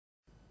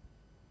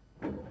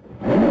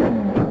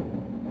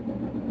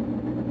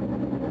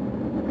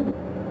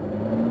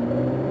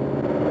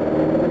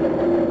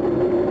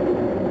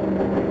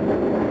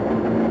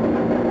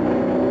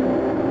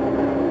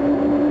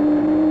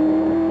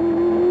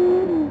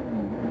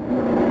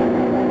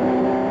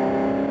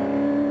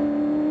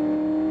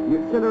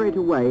accelerate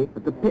away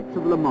at the pits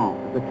of Le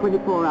Mans, the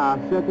 24-hour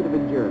circuit of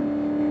endurance.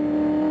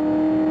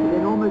 But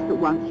then almost at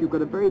once you've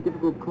got a very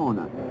difficult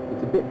corner.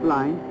 It's a bit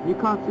blind, and you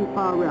can't see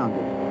far around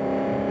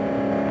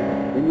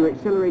it. Then you're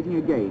accelerating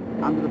again,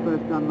 under the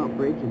first Dunlop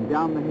Bridge and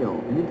down the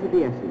hill, and into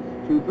the S's,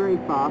 two very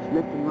fast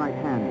left and right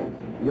handers.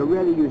 You're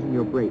really using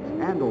your brakes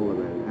and all the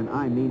road, and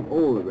I mean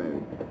all the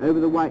road,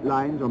 over the white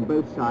lines on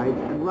both sides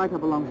and right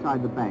up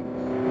alongside the banks.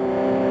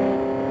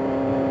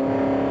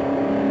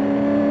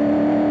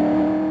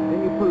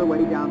 Then you pull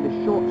away down this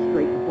short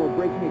straight before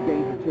braking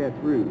again to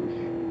Tertre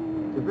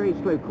Rouge. It's a very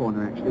slow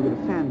corner actually, with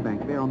a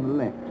sandbank there on the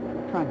left.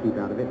 Try and keep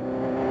out of it.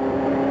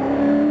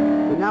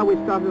 So now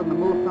we've started on the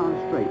Mulsanne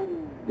Straight.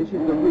 This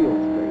is the real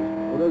straight,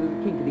 although there's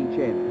a kink at each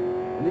end.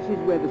 And this is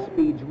where the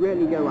speeds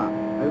really go up,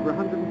 over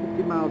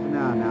 150 miles an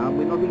hour now, and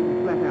we're not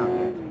even flat out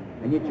yet.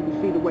 And yet you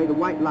can see the way the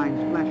white lines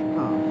flash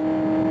past.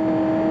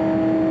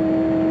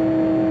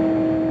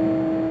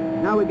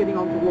 Now we're getting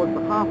on towards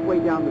the halfway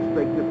down the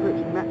straight and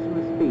approaching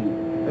maximum speed,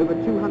 over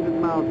 200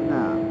 miles an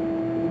hour.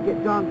 It can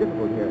get darn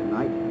difficult here at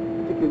night,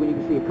 particularly when you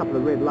can see a couple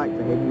of red lights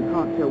ahead and you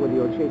can't tell whether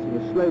you're chasing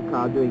a slow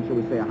car doing, shall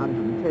we say,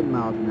 110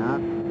 miles an hour,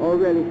 or a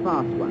really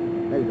fast one.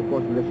 That is, of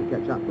course, unless you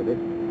catch up with it.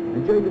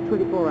 And during the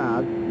 24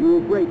 hours, you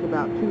will brake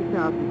about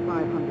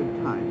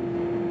 2,500 times.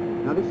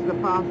 Now, this is a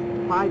fast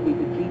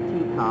 5-litre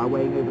GT car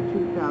weighing over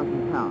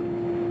 2,000 pounds.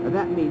 And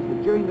that means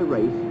that during the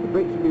race, the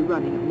brakes will be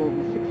running at more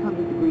than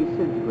 600 degrees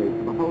centigrade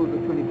for the whole of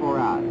the 24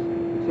 hours.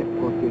 Except, of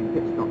course, during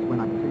pit stops,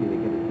 when I can tell you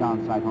they get it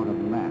downside hotter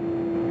than that.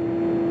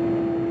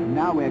 And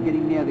now we're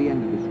getting near the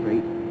end of the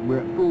straight, and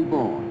we're at full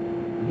bore.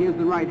 And here's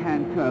the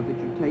right-hand curve that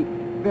you take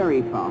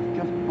very fast,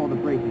 just before the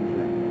braking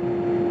zone.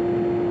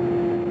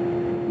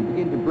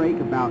 Begin to brake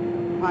about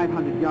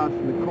 500 yards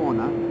from the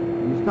corner,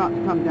 and you start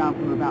to come down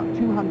from about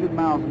 200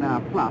 miles an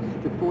hour plus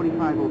to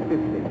 45 or 50.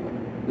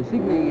 The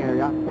signalling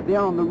area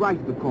there on the right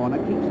of the corner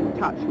keeps in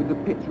touch with the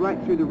pits right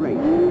through the race.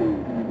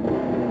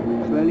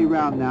 Slowly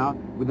round now,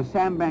 with the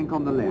sandbank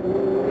on the left.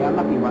 The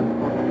unlucky ones, of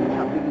course, finish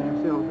up digging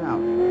themselves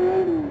out.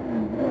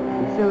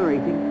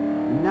 Accelerating,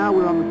 and now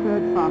we're on the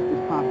third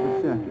fastest part of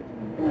the circuit,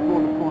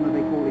 before the corner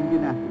they call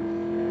Indianapolis.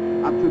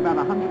 Up to about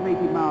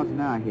 180 miles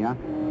an hour here,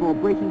 before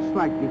braking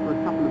slightly for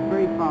a couple of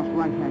very fast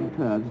right-hand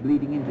curves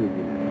leading into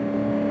Indianapolis.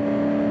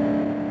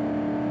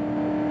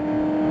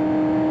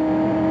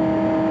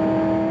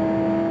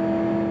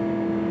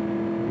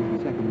 Here's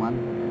the second one.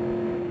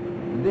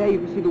 And there you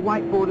can see the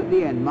whiteboard at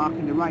the end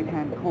marking the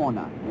right-hand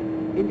corner.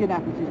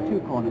 Indianapolis is two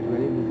corners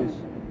really. There's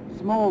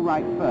this small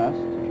right first,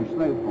 which you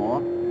slow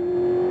for,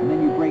 and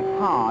then you brake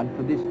hard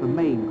for this, the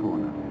main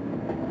corner.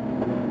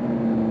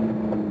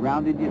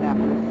 Round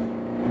Indianapolis.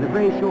 And a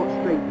very short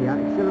straight here,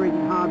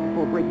 accelerating hard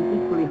before braking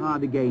equally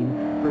hard again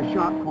for a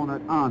sharp corner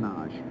at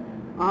Arnage.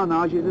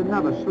 Arnage is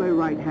another slow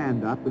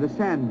right-hander with a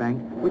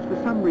sandbank, which for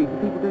some reason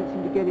people don't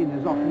seem to get in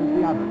as often as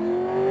the others.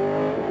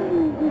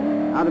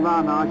 Out of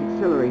Arnage,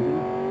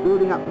 accelerating,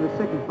 building up for the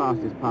second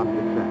fastest part of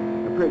the track,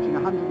 approaching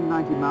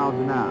 190 miles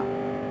an hour.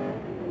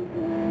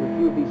 With a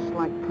few of these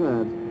slight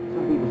curves,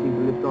 some people seem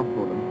to lift off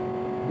for them.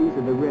 These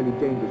are the really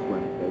dangerous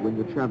ones, though, when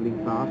you're travelling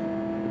fast.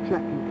 The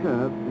track can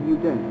curve, and you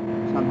don't.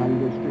 Somehow you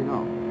go straight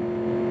off.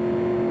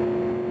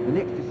 The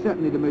next is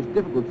certainly the most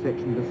difficult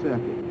section of the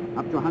circuit,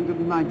 up to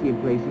 190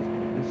 in places,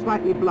 and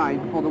slightly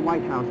blind before the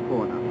White House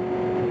corner.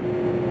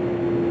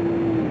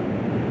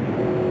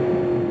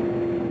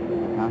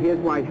 Now here's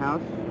White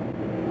House.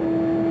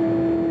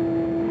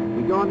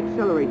 We go on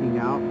accelerating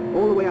now,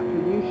 all the way up to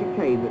a new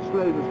chicane that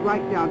slows us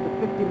right down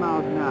to 50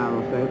 miles an hour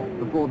or so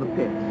before the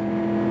pits.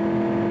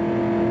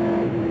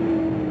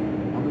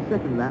 On the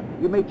second lap,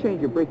 you may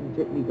change your braking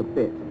technique a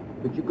bit,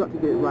 but you've got to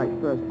get it right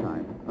first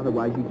time,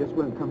 otherwise you just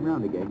won't come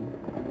round again.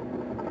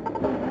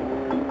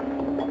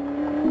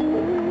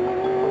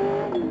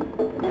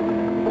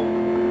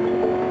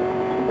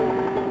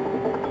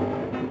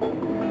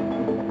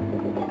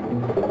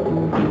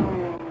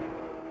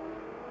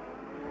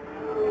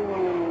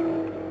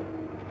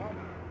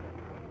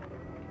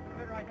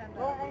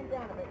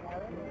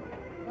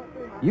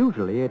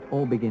 Usually it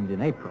all begins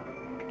in April,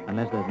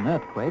 unless there's an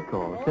earthquake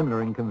or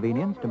similar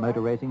inconvenience to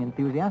motor racing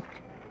enthusiasts.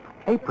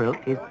 April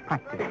is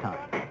practice time,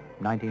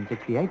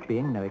 1968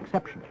 being no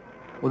exception,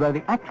 although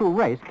the actual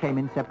race came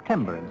in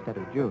September instead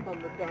of June.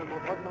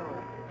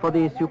 For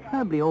the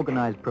superbly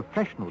organised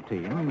professional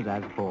teams,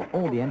 as for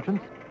all the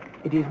entrants,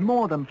 it is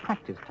more than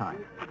practice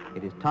time.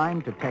 It is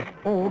time to test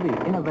all the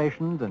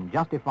innovations and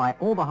justify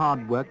all the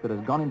hard work that has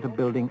gone into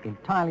building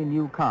entirely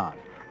new cars,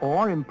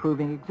 or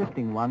improving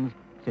existing ones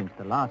since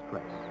the last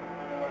race.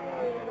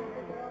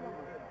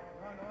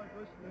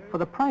 For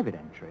the private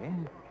entry,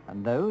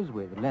 and those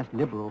with less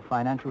liberal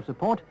financial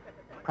support,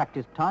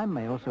 practice time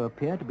may also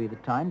appear to be the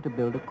time to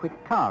build a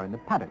quick car in the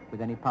paddock with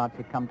any parts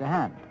that come to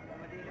hand.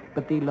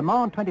 But the Le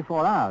Mans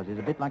 24 Hours is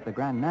a bit like the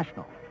Grand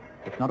National.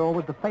 It's not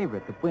always the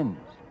favourite that wins,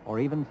 or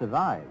even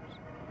survives.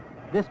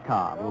 This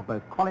car will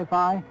both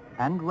qualify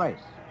and race.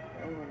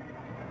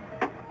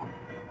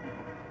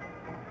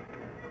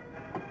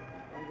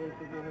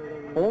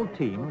 All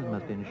teams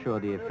must ensure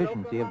the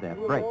efficiency of their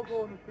brakes.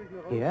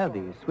 Here,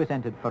 the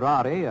Swiss-entered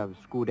Ferrari of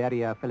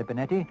Scuderia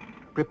Filippinetti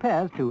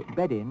prepares to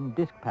bed in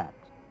disc pads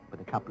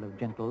with a couple of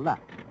gentle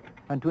laps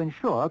and to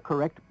ensure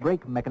correct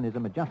brake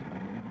mechanism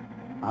adjustment.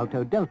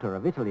 Auto Delta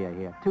of Italy are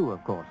here too,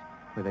 of course,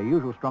 with their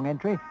usual strong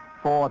entry,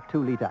 4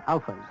 2-litre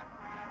Alphas.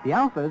 The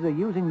Alphas are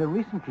using the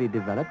recently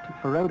developed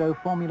Ferodo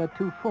Formula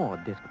 2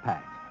 Ford disc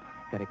pads.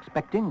 They're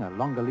expecting a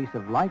longer lease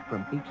of life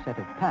from each set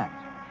of pads.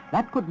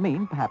 That could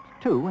mean perhaps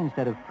 2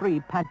 instead of 3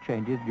 pad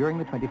changes during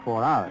the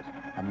 24 hours,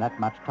 and that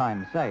much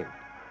time saved.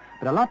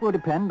 But a lot will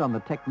depend on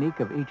the technique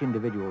of each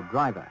individual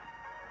driver.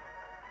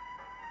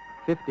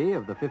 50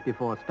 of the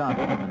 54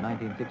 starters in the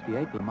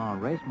 1968 Le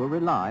Mans race will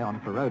rely on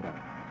Ferodo.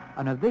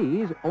 And of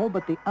these, all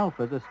but the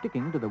Alphas are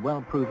sticking to the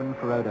well-proven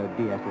Ferodo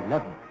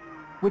DS11,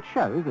 which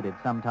shows that it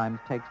sometimes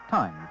takes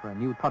time for a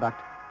new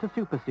product to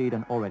supersede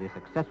an already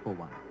successful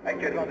one.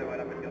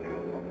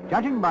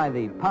 Judging by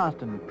the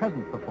past and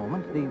present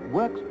performance, the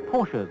Works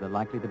Porsches are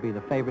likely to be the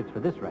favourites for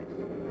this race.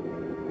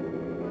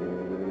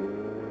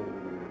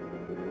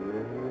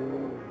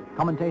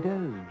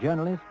 Commentators,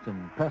 journalists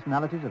and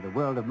personalities of the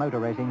world of motor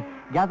racing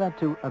gather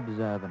to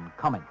observe and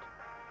comment.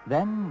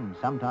 Then,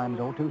 sometimes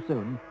all too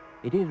soon,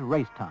 it is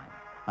race time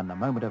and the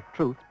moment of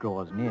truth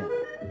draws near.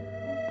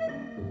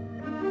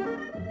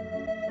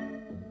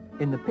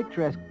 In the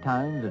picturesque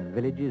towns and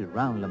villages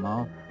round Le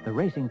Mans, the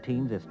racing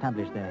teams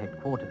establish their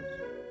headquarters.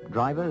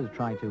 Drivers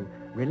try to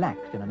relax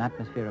in an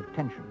atmosphere of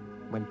tension,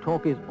 when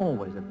talk is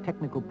always of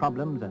technical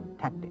problems and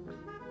tactics.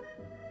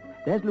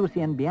 There's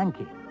Lucien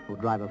Bianchi, who'll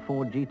drive a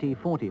Ford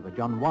GT40 for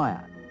John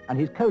Wyer, and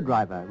his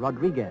co-driver,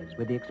 Rodriguez,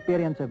 with the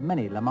experience of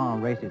many Le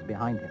Mans races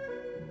behind him.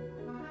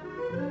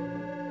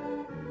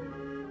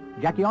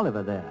 Jackie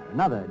Oliver there,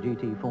 another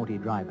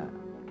GT40 driver,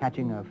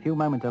 catching a few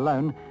moments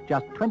alone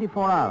just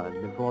 24 hours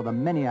before the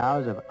many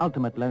hours of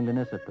ultimate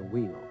loneliness at the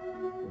wheel.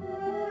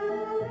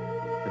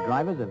 The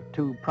drivers of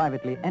 2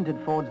 privately entered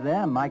Fords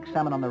there, Mike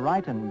Salmon on the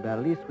right and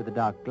Berlice with the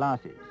dark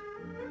glasses.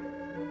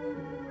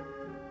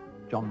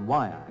 John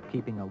Wyer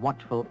keeping a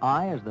watchful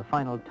eye as the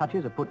final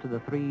touches are put to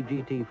the 3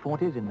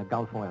 GT40s in the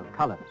Gulf Oil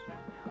colours.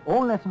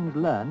 All lessons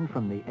learned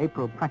from the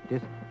April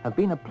practice have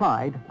been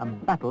applied,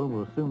 and battle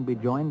will soon be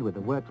joined with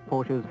the Works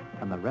Porsches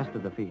and the rest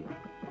of the field.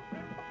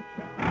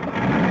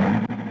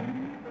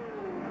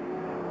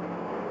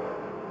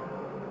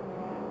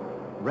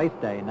 Race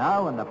day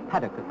now, and the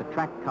paddock at the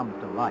track comes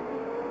to life.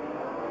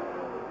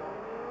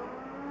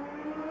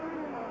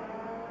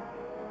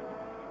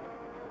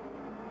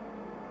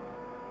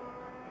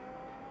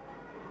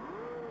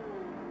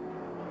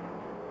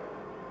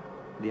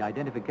 The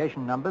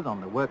identification numbers on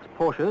the Works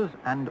Porsches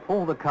and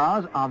all the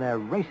cars are their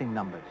racing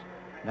numbers.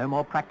 No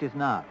more practice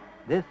now.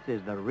 This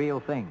is the real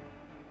thing.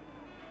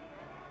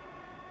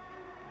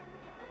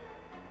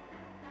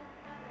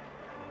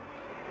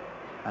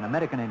 An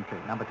American entry,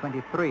 number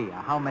 23, a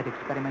Howmet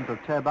experimental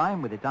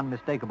turbine with its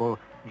unmistakable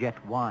jet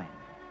whine.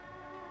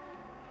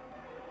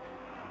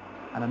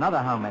 And another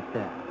Howmet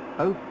there,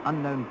 both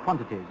unknown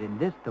quantities in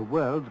this, the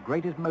world's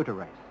greatest motor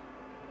race.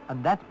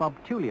 And that's Bob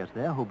Tullius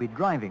there, who'll be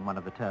driving one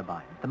of the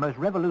turbines, the most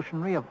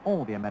revolutionary of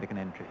all the American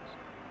entries.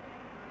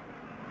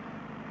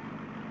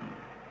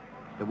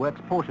 The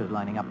Works Porsches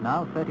lining up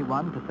now,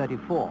 31 to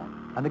 34.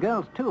 And the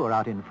girls, too, are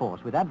out in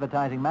force with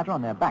advertising matter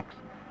on their backs,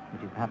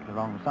 which is perhaps the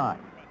wrong side.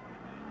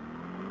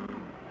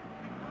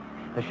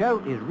 The show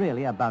is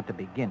really about to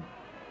begin.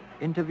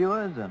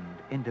 Interviewers and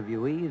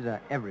interviewees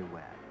are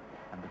everywhere,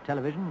 and the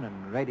television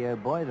and radio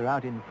boys are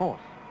out in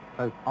force,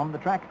 both on the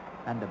track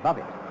and above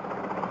it.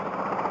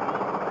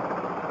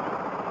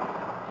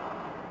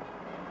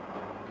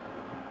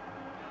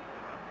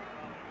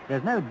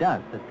 There's no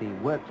doubt that the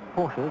Works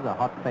Porsches are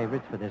hot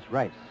favourites for this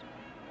race.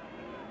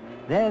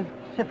 There's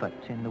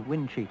Siffert in the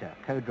wind cheater,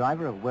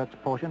 co-driver of Works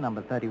Porsche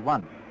number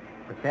 31,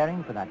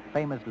 preparing for that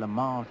famous Le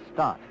Mans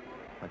start,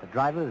 where the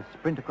drivers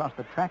sprint across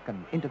the track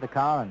and into the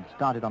car and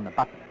started on the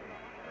button.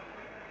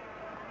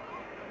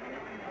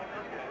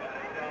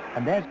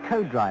 And there's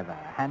co-driver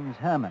Hans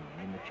Hermann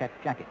in the check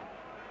jacket.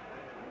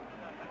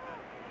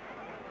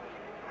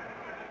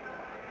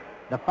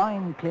 The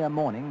fine, clear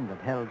morning that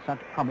held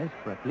such promise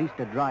for at least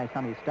a dry,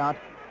 sunny start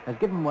has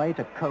given way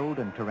to cold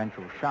and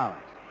torrential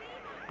showers.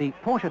 The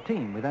Porsche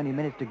team, with only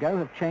minutes to go,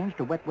 have changed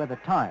to wet weather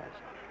tyres,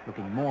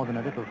 looking more than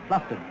a little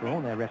flustered for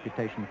all their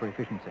reputation for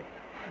efficiency.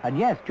 And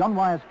yes, John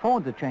Wyer's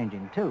Fords are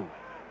changing too,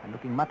 and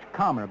looking much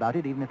calmer about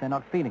it, even if they're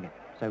not feeling it,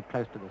 so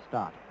close to the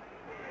start.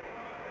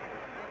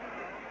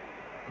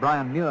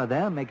 Brian Muir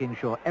there, making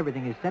sure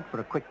everything is set for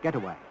a quick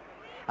getaway.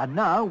 And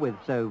now, with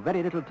so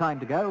very little time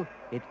to go,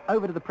 it's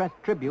over to the Press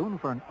Tribune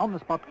for an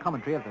on-the-spot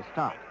commentary of the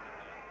start.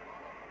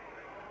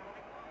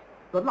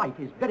 The light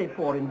is very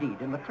poor indeed,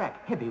 and the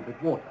track heavy with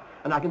water.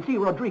 And I can see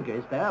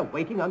Rodriguez there,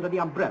 waiting under the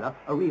umbrella,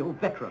 a real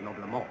veteran of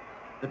Le Mans.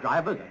 The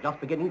drivers are just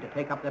beginning to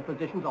take up their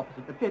positions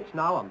opposite the pits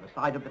now on the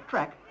side of the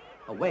track,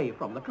 away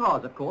from the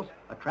cars, of course,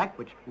 a track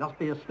which must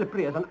be as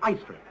slippery as an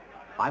ice rink.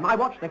 By my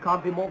watch, there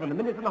can't be more than a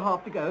minute and a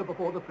half to go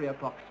before the 3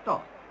 o'clock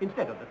start,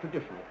 instead of the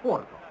traditional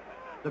 4 o'clock.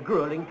 The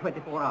grueling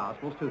 24 hours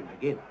will soon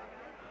begin.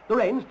 The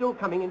rain still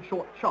coming in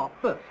short, sharp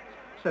bursts,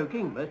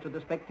 soaking most of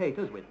the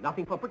spectators with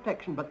nothing for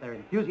protection but their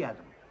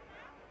enthusiasm.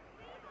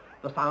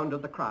 The sound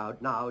of the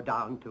crowd now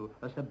down to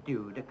a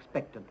subdued,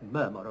 expectant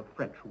murmur of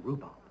French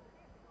rhubarb.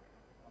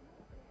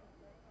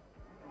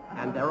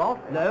 And they're off.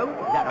 No,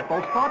 is that a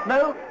false start?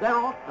 No, they're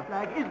off. The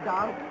flag is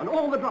down, and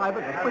all the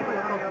drivers are sprinkling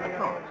across to the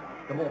cars.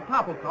 The more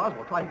powerful cars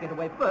will try to get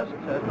away first,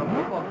 so as not to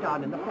get bogged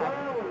down in the flag.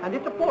 And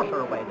it's a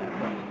Porsche away there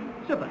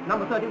first. Siffert,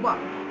 number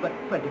 31, but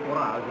 24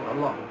 hours is a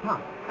long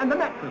time. And the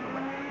Matra's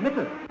away.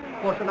 Mitters,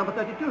 Porsche number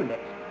 32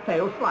 next,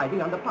 tail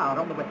sliding under power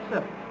on the wet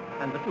surface.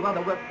 And the two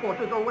other work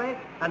Porsches are away,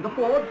 and the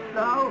Fords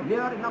now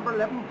near in number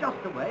 11 just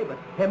away, but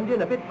hemmed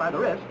in a bit by the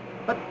rest.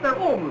 But they're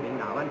all moving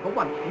now, and for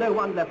once, no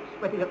one left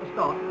sweating at the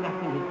start,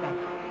 napping his back.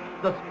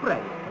 The spray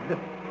is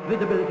terrific.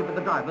 Visibility for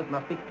the drivers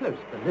must be close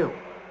to nil.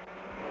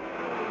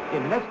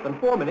 In less than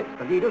 4 minutes,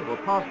 the leaders will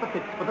pass the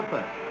pits for the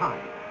first time.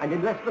 And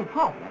in less than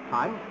half that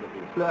time, with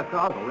the slower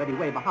cars already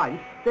way behind,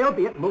 they'll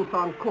be at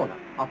Mulsanne corner,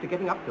 after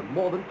getting up to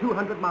more than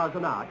 200 miles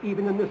an hour,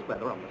 even in this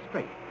weather on the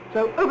straight.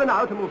 So over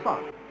now to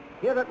Mulsanne.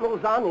 Here at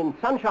Mulsanne, in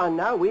sunshine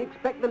now, we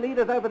expect the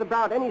leaders over the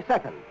brow any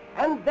second.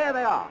 And there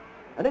they are.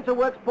 And it's a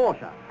Works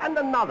Porsche, and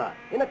another,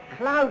 in a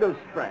cloud of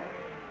spray.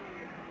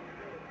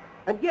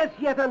 And yes,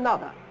 yet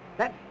another.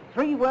 That's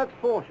 3 Works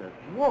Porsches,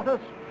 water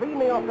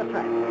streaming off the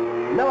track.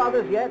 No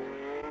others yet.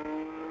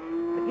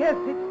 But yes,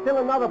 it's still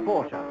another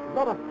Porsche,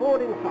 not a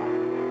Ford in sight.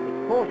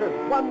 It's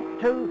Porsches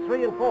 1, 2,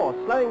 3 and 4,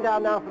 slowing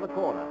down now for the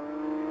corner.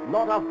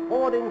 Not a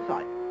Ford in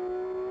sight.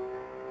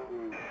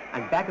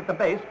 And back at the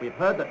base, we've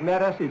heard that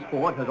Meras's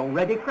Ford has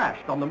already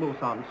crashed on the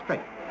Mulsanne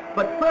straight.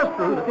 But first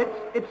through the pits,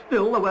 it's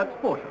still the Works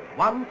Porsche,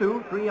 1,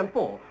 2, 3 and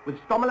 4, with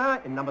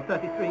Stommler in number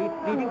 33,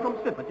 leading from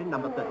Siffert in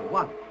number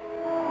 31.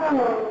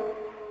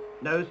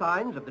 No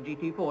signs of the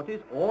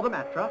GT40s or the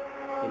Matra.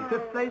 In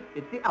 5th place,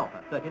 it's the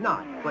Alfa,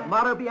 39. But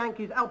Mauro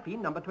Bianchi's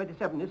Alpine, number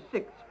 27, is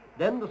 6th.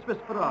 Then the Swiss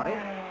Ferrari.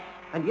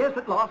 And yes,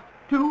 at last,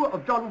 2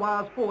 of John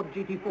Wyre's Ford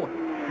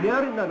GT40.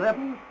 Near in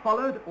 11,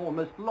 followed,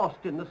 almost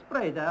lost in the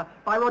spray there,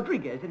 by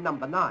Rodriguez in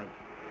number 9.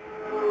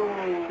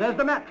 There's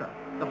the Matra,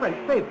 the French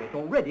favourite,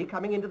 already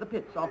coming into the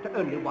pits after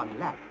only 1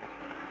 lap.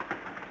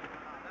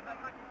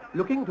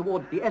 Looking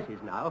towards the S's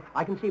now,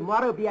 I can see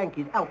Mauro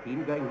Bianchi's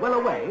Alpine going well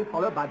away,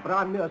 followed by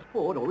Brian Muir's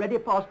Ford, already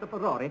past the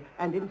Ferrari,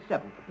 and in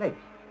 7th place.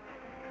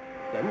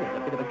 Then there's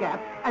a bit of a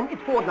gap, and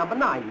it's Ford number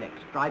 9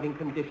 next. Driving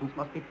conditions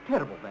must be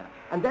terrible there.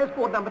 And there's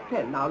Ford number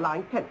 10, now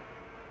lying 10th.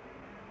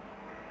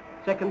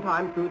 Second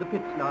time through the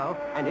pits now,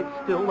 and it's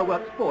still the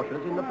Works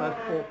Porsches in the first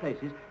 4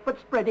 places, but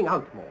spreading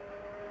out more.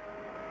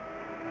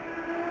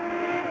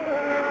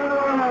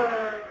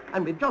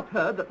 And we've just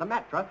heard that the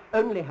Matra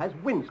only has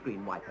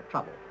windscreen wiper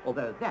trouble,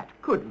 although that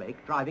could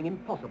make driving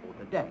impossible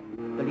today.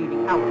 The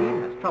leading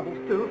Alpine has troubles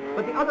too,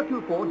 but the other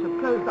 2 Fords have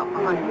closed up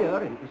behind here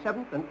into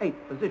 7th and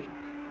 8th positions.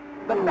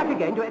 But back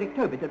again to Eric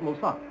Tobit at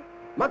Mulsanne.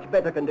 Much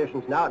better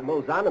conditions now at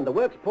Mulsanne, and the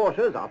Works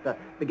Porsches, after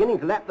beginning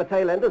to lap the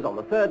tail-enders on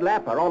the 3rd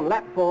lap, are on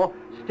lap 4,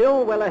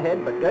 still well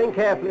ahead, but going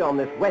carefully on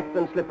this wet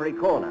and slippery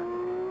corner.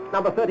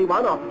 Number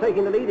 31, after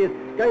taking the lead, is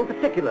going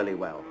particularly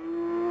well.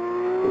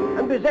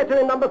 And Bizetta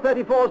in number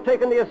 34 has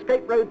taken the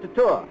escape road to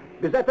Tours.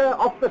 Bizetta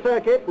off the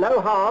circuit, no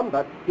harm,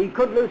 but he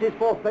could lose his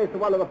 4th place to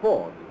one of the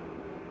Fords.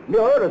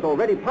 Muir has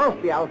already passed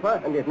the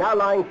Alfa and is now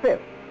lying 5th.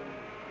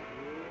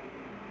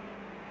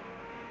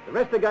 The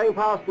rest are going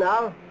past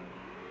now,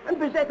 and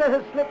Bizetta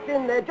has slipped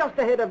in there just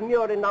ahead of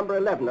Muir in number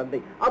 11, and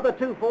the other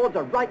 2 Fords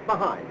are right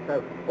behind.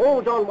 So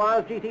all John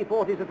Wyre's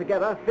GT40s are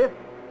together, 5th,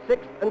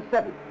 6th and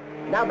 7th.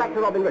 Now back to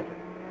Robin Richards.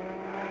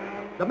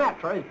 The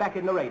Matra is back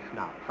in the race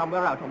now,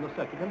 somewhere out on the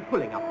circuit and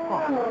pulling up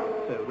fast.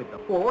 So with the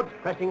Fords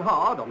pressing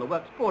hard on the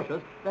Works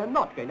Porsches, they're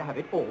not going to have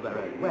it all their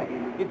own way.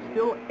 It's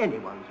still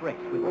anyone's race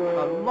with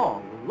a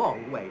long,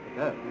 long way to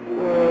go.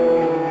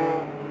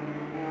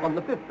 On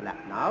the 5th lap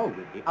now,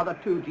 with the other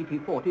 2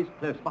 GT40s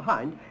close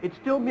behind, it's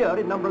still Muir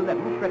in number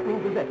 11 threatening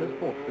Bizetta's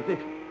 4th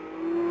position.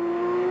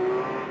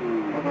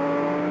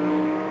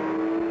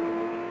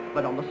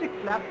 But on the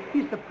 6th lap,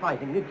 he's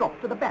surprisingly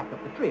dropped to the back of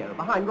the trio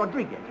behind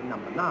Rodriguez in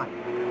number 9.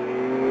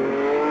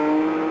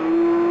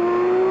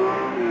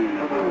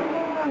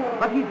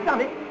 But he's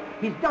done it.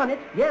 He's done it.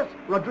 Yes,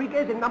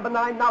 Rodriguez in number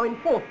 9 now in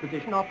 4th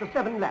position after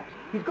 7 laps.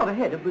 He's got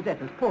ahead of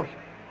Bizetta's Porsche.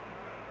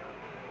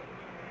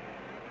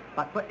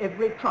 But for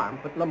every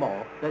triumph at Le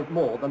Mans, there's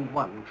more than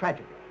one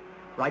tragedy.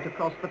 Right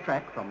across the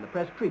track from the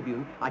press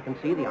tribune, I can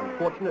see the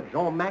unfortunate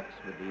Jean-Max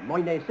with the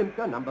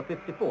Moyne-Simca number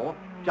 54,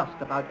 just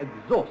about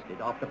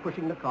exhausted after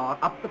pushing the car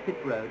up the pit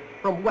road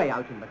from way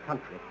out in the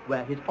country,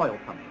 where his oil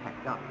pump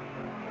packed up.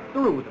 The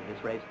rules of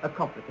this race are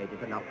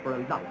complicated enough for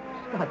a light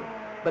study,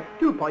 but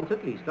 2 points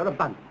at least are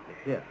abundantly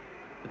clear.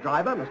 The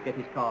driver must get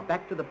his car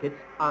back to the pits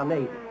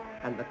unaided,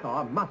 and the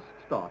car must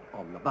start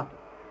on the button.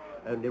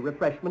 Only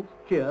refreshments,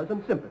 cheers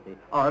and sympathy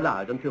are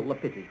allowed until the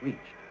pit is reached.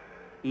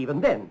 Even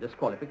then,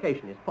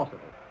 disqualification is possible,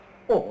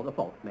 or the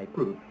fault may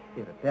prove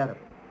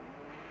irreparable.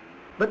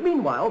 But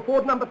meanwhile,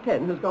 Ford number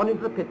 10 has gone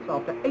into the pits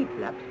after 8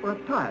 laps for a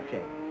tyre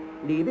change,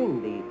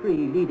 leaving the 3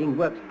 leading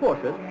Works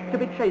Porsches to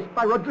be chased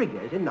by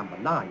Rodriguez in number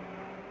 9.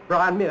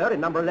 Brian Muir in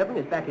number 11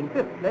 is back in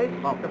 5th place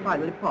after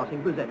finally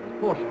passing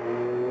Buzetta's Porsche.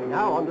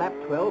 Now on lap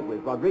 12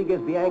 with Rodriguez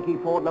Bianchi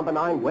Ford number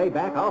 9 way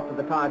back after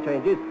the tyre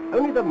changes.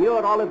 Only the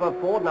Muir Oliver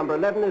Ford number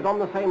 11 is on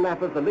the same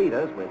lap as the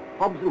leaders, with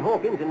Hobbs and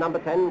Hawkins in number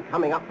 10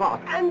 coming up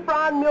fast. And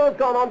Brian Muir's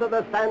gone onto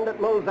the sand at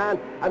Mulsanne,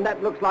 and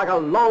that looks like a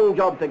long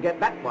job to get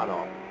that one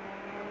off.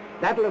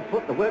 That'll have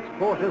put the Works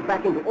Porsches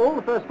back into all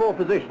the first 4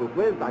 positions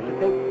with, I should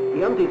think,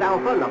 the Unti's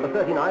Alpha number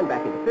 39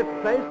 back into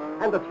 5th place,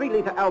 and the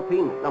 3-litre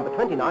Alpine number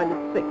 29 at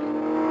 6th.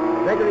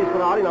 Gregory's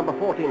Ferrari number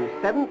 14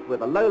 is 7th,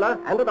 with a Lola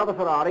and another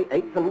Ferrari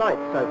 8th and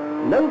 9th, so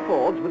no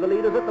Fords with the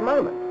leaders at the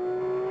moment.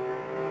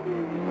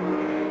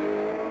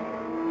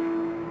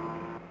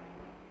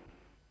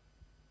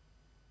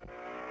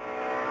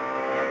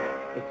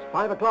 It's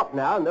 5 o'clock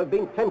now, and there have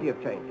been plenty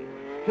of changes.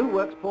 2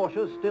 Works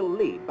Porsches still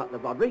lead, but the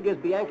Rodriguez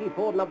Bianchi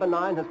Ford number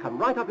 9 has come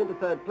right up into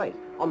 3rd place,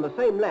 on the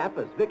same lap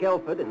as Vic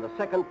Elford in the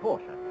 2nd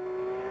Porsche.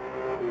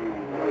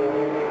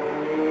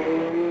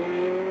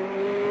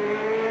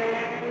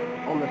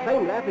 On the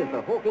same lap is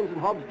the Hawkins and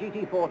Hobbs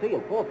GT40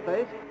 in 4th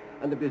place,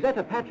 and the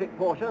Busetta Patrick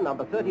Porsche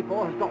number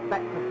 34 has dropped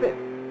back to 5th.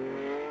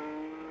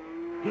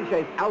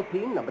 Guichet's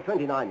Alpine number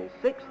 29 is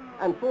 6th,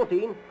 and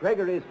 14,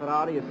 Gregory's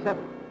Ferrari is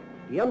 7th.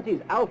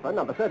 Giunti's Alpha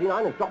number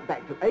 39 has dropped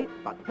back to 8th,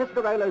 but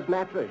Pescarolo's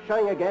Matra is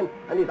showing again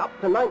and is up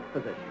to 9th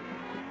position.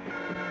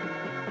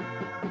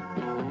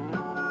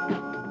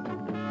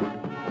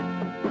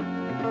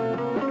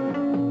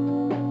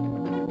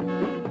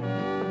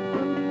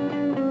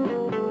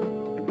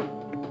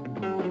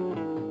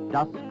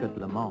 Dusk at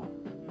Le Mans.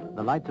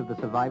 The lights of the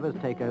survivors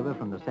take over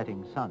from the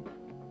setting sun.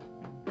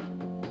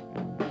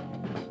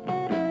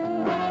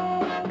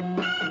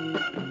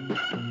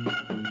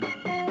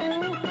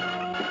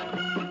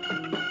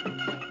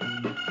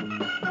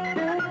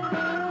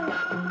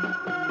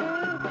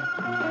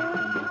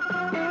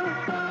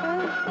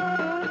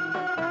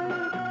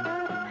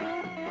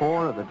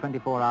 Four of the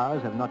 24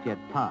 hours have not yet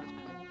passed,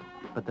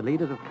 but the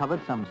leaders have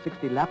covered some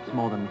 60 laps,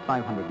 more than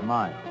 500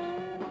 miles.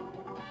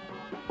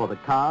 For the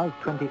cars,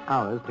 20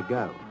 hours to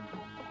go.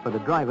 For the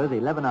drivers,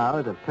 11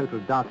 hours of total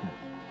darkness,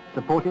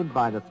 supported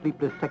by the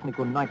sleepless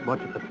technical night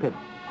watch at the pits.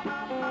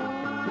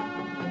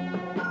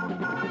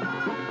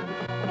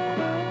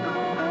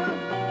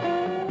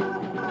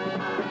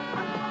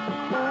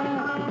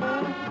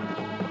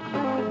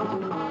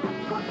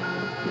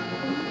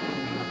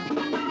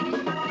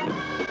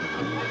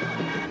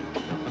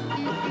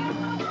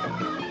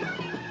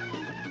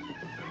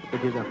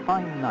 It is a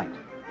fine night.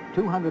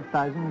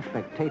 200,000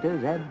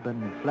 spectators ebb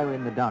and flow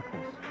in the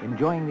darkness,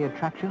 enjoying the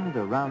attractions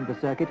around the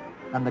circuit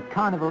and the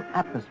carnival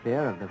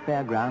atmosphere of the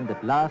fairground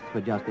that lasts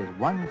for just this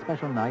one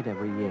special night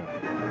every year.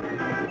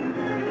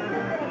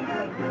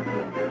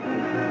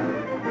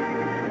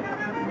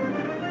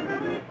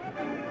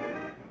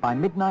 By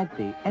midnight,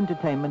 the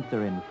entertainments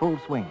are in full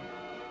swing,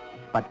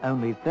 but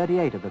only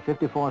 38 of the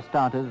 54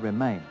 starters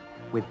remain,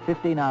 with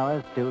 15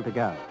 hours still to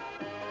go.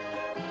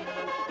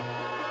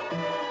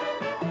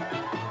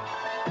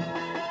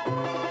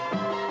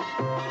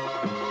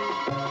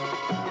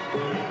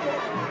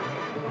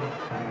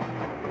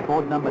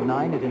 Ford number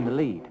 9 is in the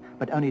lead,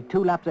 but only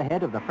 2 laps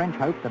ahead of the French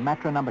hope, the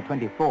Matra number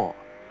 24.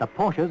 The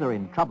Porsches are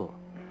in trouble.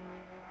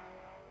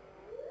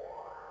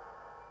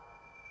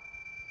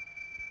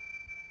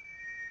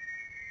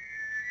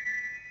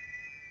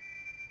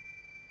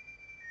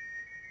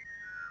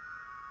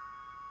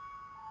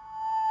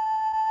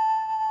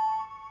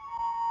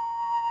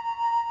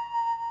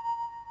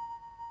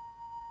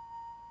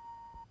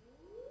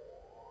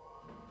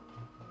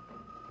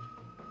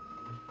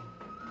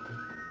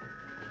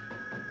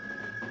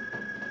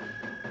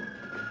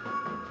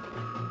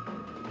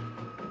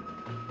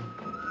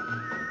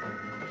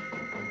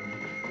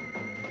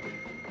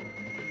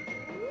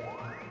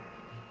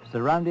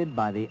 Surrounded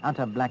by the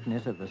utter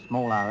blackness of the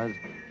small hours,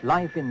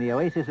 life in the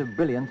oasis of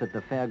brilliance at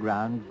the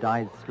fairground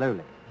dies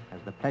slowly as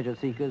the pleasure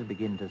seekers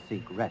begin to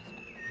seek rest.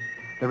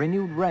 The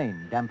renewed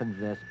rain dampens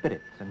their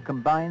spirits and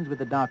combines with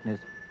the darkness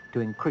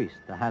to increase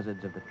the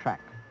hazards of the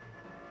track.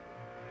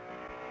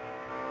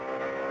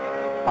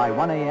 By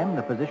 1 a.m.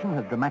 the position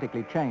has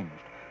dramatically changed.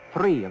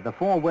 3 of the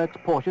 4 Works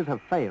Porsches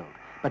have failed,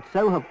 but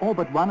so have all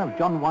but 1 of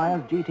John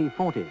Wyre's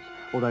GT40s,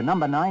 although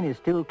number 9 is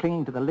still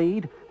clinging to the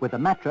lead, with the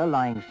Matra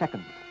lying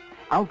second.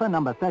 Alpha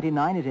number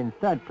 39 is in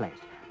 3rd place,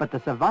 but the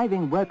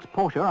surviving Works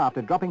Porsche,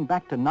 after dropping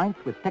back to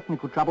 9th with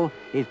technical trouble,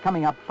 is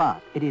coming up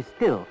fast. It is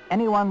still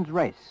anyone's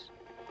race.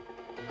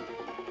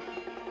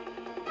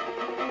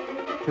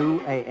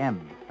 2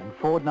 a.m. and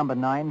Ford number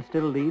 9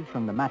 still leads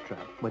from the Matra,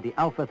 with the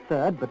Alpha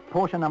 3rd, but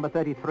Porsche number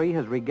 33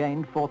 has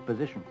regained 4th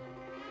position.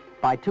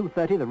 By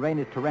 2:30 the rain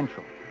is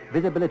torrential.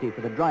 Visibility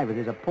for the drivers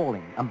is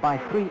appalling, and by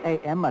 3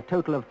 a.m. a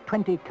total of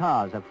 20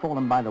 cars have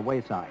fallen by the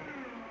wayside,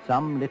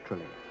 some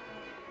literally.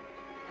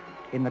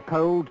 In the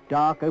cold,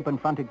 dark,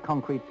 open-fronted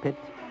concrete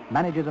pits,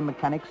 managers and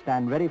mechanics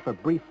stand ready for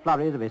brief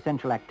flurries of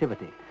essential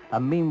activity,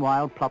 and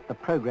meanwhile plot the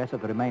progress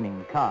of the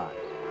remaining cars.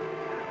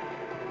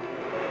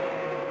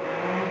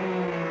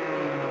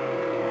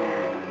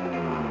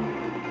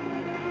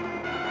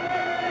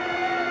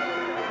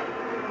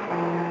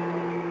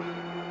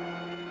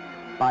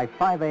 By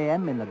 5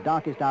 a.m. in the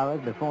darkest hours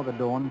before the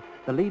dawn,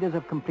 the leaders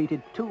have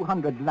completed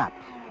 200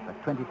 laps,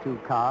 but 22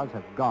 cars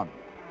have gone.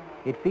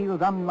 It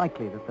feels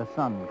unlikely that the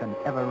sun can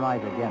ever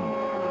rise again.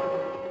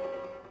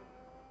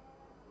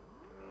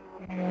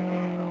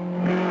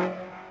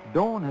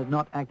 Dawn has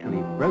not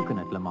actually broken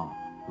at Le Mans.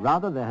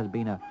 Rather, there has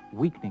been a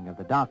weakening of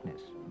the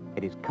darkness.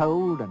 It is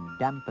cold and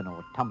damp and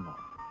autumnal.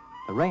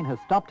 The rain has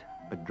stopped,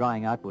 but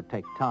drying out will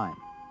take time.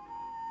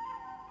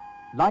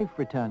 Life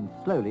returns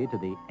slowly to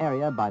the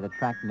area by the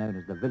track known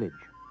as the Village,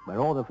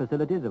 where all the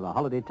facilities of a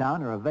holiday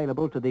town are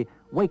available to the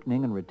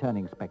wakening and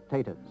returning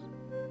spectators.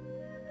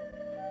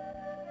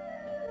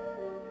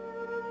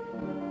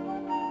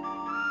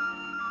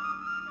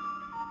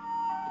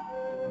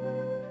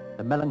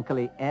 The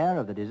melancholy air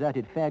of the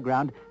deserted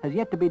fairground has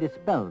yet to be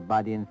dispelled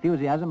by the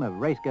enthusiasm of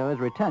racegoers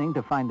returning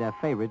to find their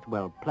favourites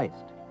well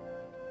placed.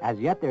 As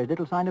yet, there is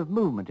little sign of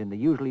movement in the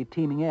usually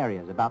teeming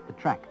areas about the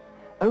track.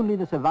 Only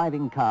the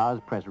surviving cars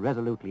press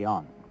resolutely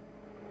on.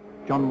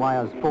 John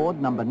Wyer's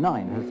Ford number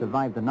 9 has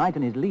survived the night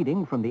and is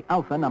leading from the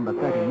Alfa number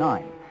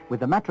 39,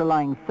 with the Matra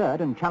lying third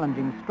and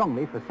challenging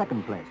strongly for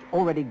second place,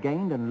 already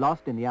gained and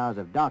lost in the hours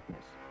of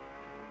darkness.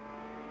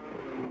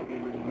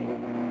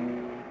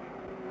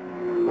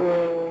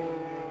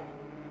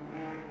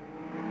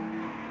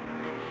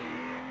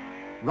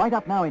 Right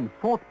up now in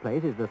fourth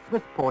place is the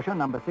Swiss Porsche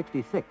number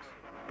 66.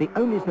 The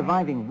only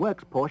surviving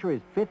works Porsche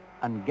is fifth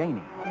and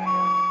gaining.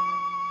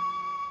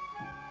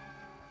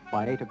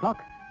 By 8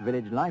 o'clock,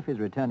 village life is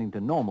returning to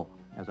normal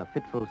as a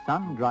fitful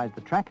sun dries the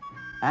track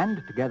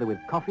and, together with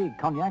coffee,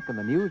 cognac and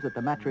the news that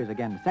the Matra is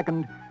again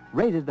second,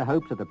 raises the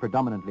hopes of the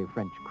predominantly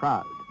French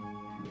crowd.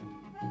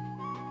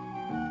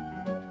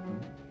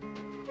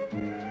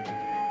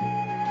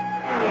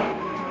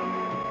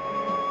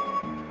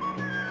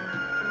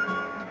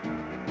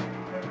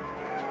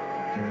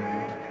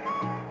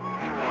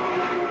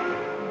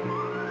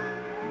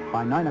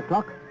 By 9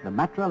 o'clock, the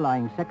Matra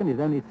lying second is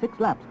only 6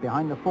 laps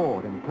behind the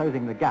Ford and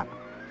closing the gap.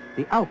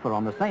 The Alfa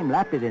on the same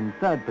lap is in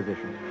third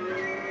position.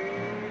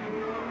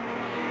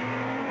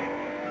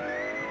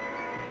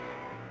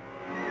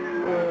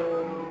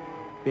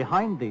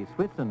 Behind the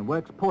Swiss and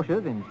Works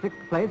Porsches in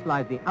 6th place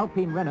lies the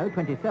Alpine Renault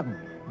 27.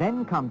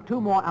 Then come 2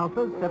 more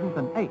Alfas, 7th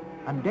and 8th,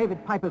 and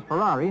David Piper's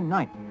Ferrari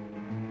 9th.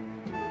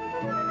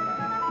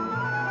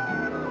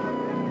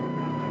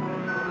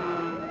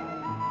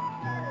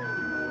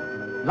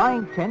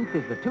 Lying 10th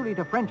is the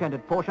 2-litre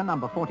French-entered Porsche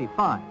number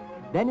 45.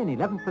 Then in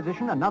 11th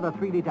position, another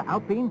 3-litre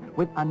Alpine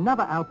with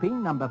another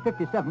Alpine number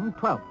 57,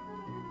 12th.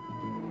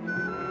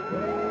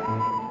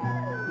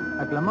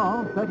 At Le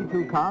Mans,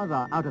 32 cars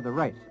are out of the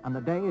race, and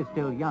the day is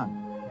still young.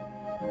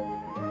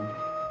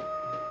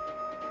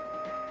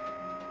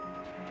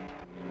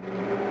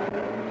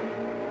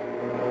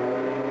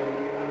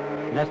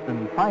 Less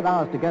than 5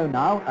 hours to go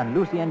now, and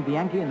Lucien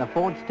Bianchi in the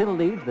Ford still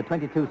leads the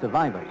 22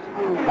 survivors.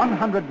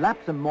 100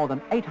 laps and more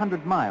than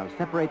 800 miles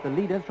separate the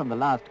leaders from the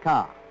last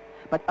car.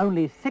 But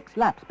only 6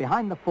 laps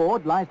behind the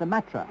Ford lies the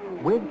Matra,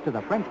 with, to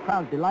the French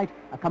crowd's delight,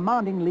 a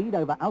commanding lead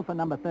over Alfa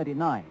number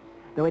 39,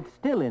 though it's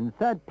still in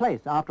third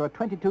place after a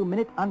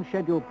 22-minute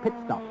unscheduled pit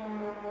stop.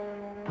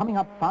 Coming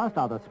up fast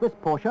are the Swiss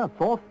Porsche,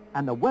 4th,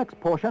 and the Works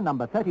Porsche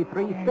number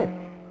 33,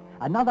 5th.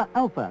 Another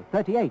Alfa,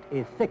 38,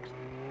 is 6th.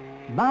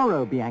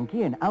 Mauro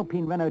Bianchi in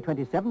Alpine Renault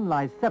 27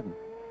 lies 7th,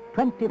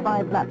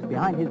 25 laps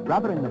behind his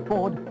brother in the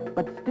Ford,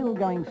 but still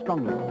going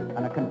strongly,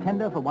 and a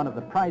contender for one of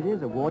the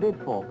prizes awarded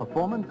for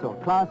performance or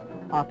class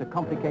after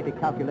complicated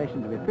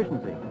calculations of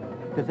efficiency,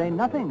 to say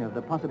nothing of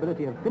the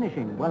possibility of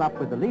finishing well up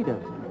with the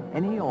leaders,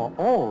 any or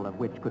all of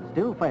which could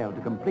still fail to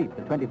complete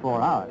the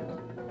 24 hours.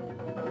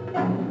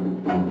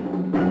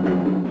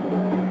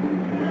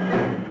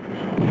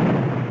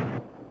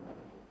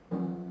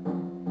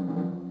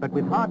 But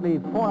with hardly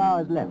 4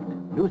 hours left,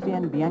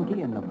 Lucien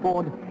Bianchi in the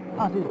Ford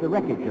passes the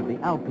wreckage of the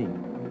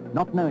Alpine,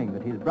 not knowing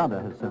that his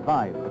brother has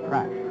survived the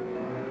crash.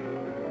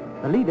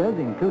 The leaders,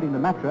 including the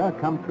Matra,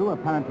 come through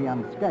apparently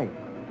unscathed,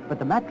 but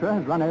the Matra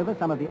has run over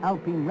some of the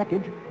Alpine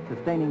wreckage,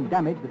 sustaining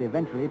damage that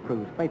eventually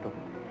proves fatal.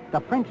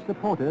 The French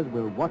supporters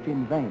will watch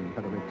in vain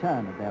for the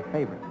return of their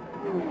favourite.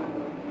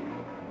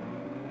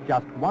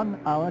 Just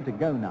 1 hour to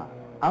go now.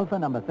 Alfa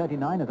number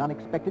 39 has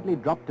unexpectedly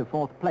dropped to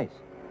 4th place,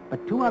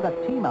 but 2 other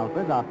Team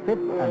Alfas are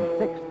 5th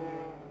and 6th.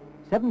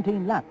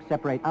 17 laps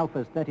separate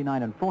Alfas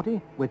 39 and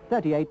 40, with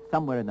 38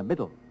 somewhere in the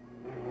middle.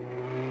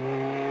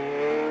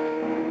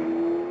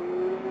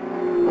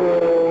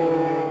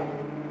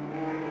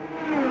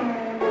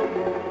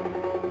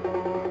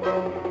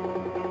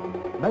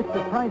 Most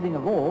surprising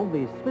of all,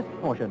 the Swiss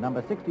Porsche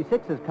number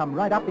 66 has come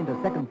right up into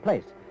 2nd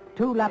place,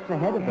 2 laps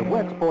ahead of the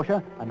Works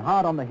Porsche and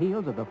hard on the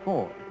heels of the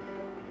Ford.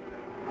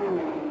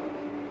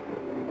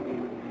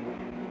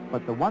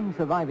 But the one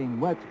surviving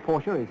Works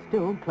Porsche is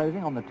still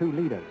closing on the 2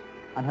 leaders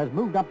and has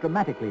moved up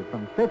dramatically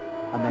from 5th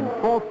and then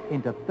 4th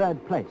into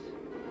 3rd place.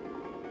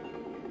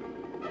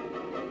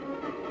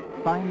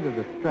 Signs of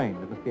the strain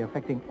that must be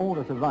affecting all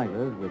the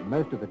survivors, with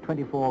most of the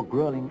 24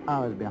 grueling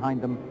hours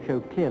behind them, show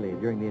clearly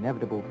during the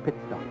inevitable pit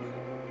stops.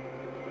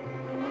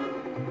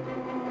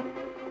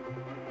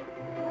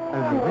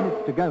 Only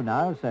minutes to go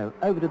now, so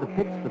over to the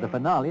pits for the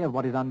finale of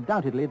what is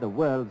undoubtedly the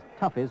world's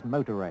toughest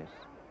motor race.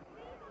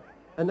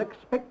 An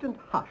expectant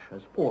hush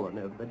has fallen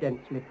over the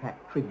densely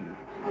packed tribunes.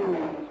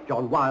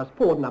 John Wyer's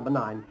Ford number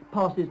 9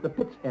 passes the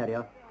pits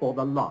area for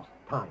the last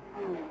time.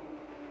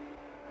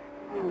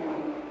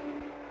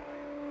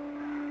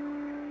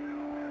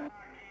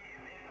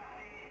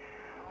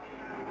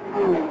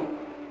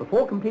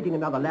 Before completing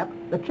another lap,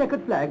 the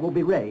checkered flag will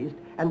be raised,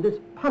 and this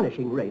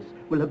punishing race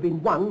will have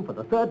been won for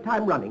the third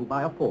time running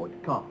by a Ford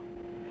car.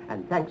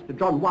 And thanks to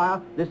John Wyer,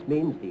 this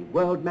means the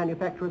World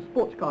Manufacturers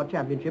Sports Car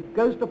Championship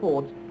goes to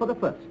Fords for the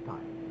first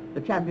time,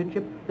 the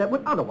championship that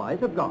would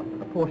otherwise have gone to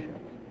the Porsches.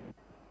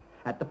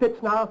 At the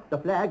pits now, the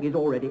flag is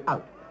already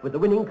out, with the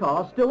winning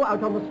car still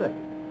out on the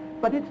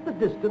circuit. But it's the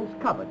distance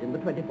covered in the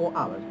 24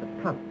 hours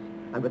that counts,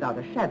 and without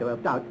a shadow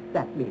of doubt,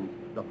 that means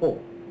the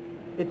Ford.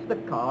 It's the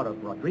car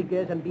of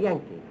Rodriguez and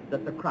Bianchi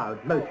that the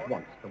crowd most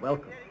wants to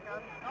welcome.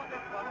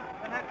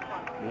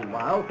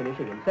 Meanwhile,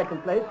 finishing in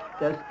second place,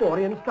 there's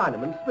Florian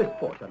Steinemann's Swiss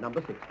Porsche,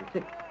 number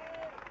 66.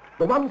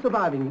 The one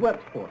surviving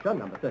works Porsche,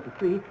 number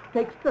 33,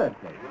 takes third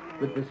place,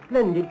 with the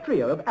splendid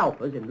trio of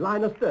Alphas in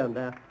line astern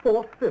there,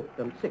 4th, 5th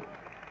and 6th.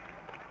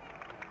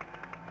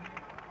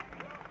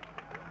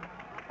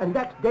 And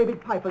that's David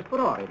Piper's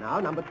Ferrari now,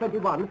 number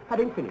 21,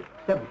 having finished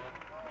 7th.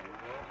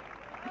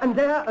 And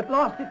there at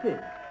last it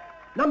is.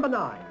 Number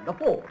 9, the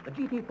Ford, the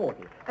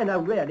GT40, and a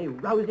really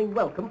rousing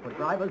welcome for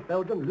drivers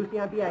Belgian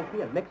Lucien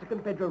Bianchi and Mexican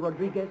Pedro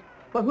Rodriguez,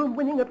 for whom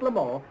winning at Le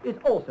Mans is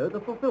also the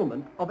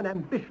fulfillment of an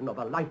ambition of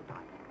a lifetime.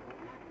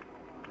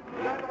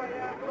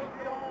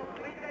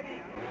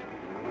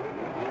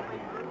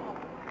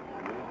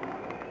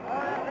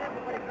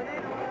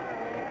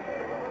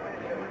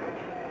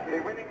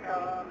 The winning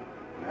car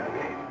has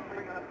been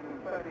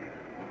 330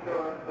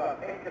 to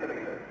 8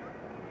 kilometers.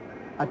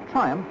 A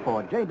triumph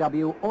for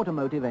JW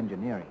Automotive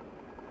Engineering.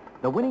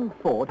 The winning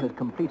Ford has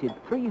completed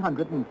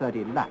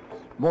 330 laps,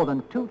 more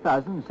than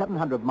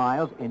 2,700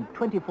 miles in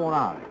 24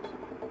 hours,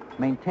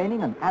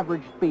 maintaining an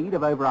average speed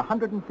of over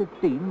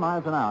 115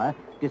 miles an hour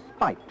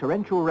despite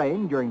torrential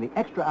rain during the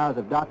extra hours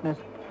of darkness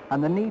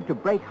and the need to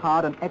brake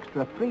hard an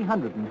extra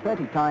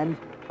 330 times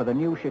for the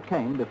new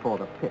chicane before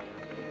the pits.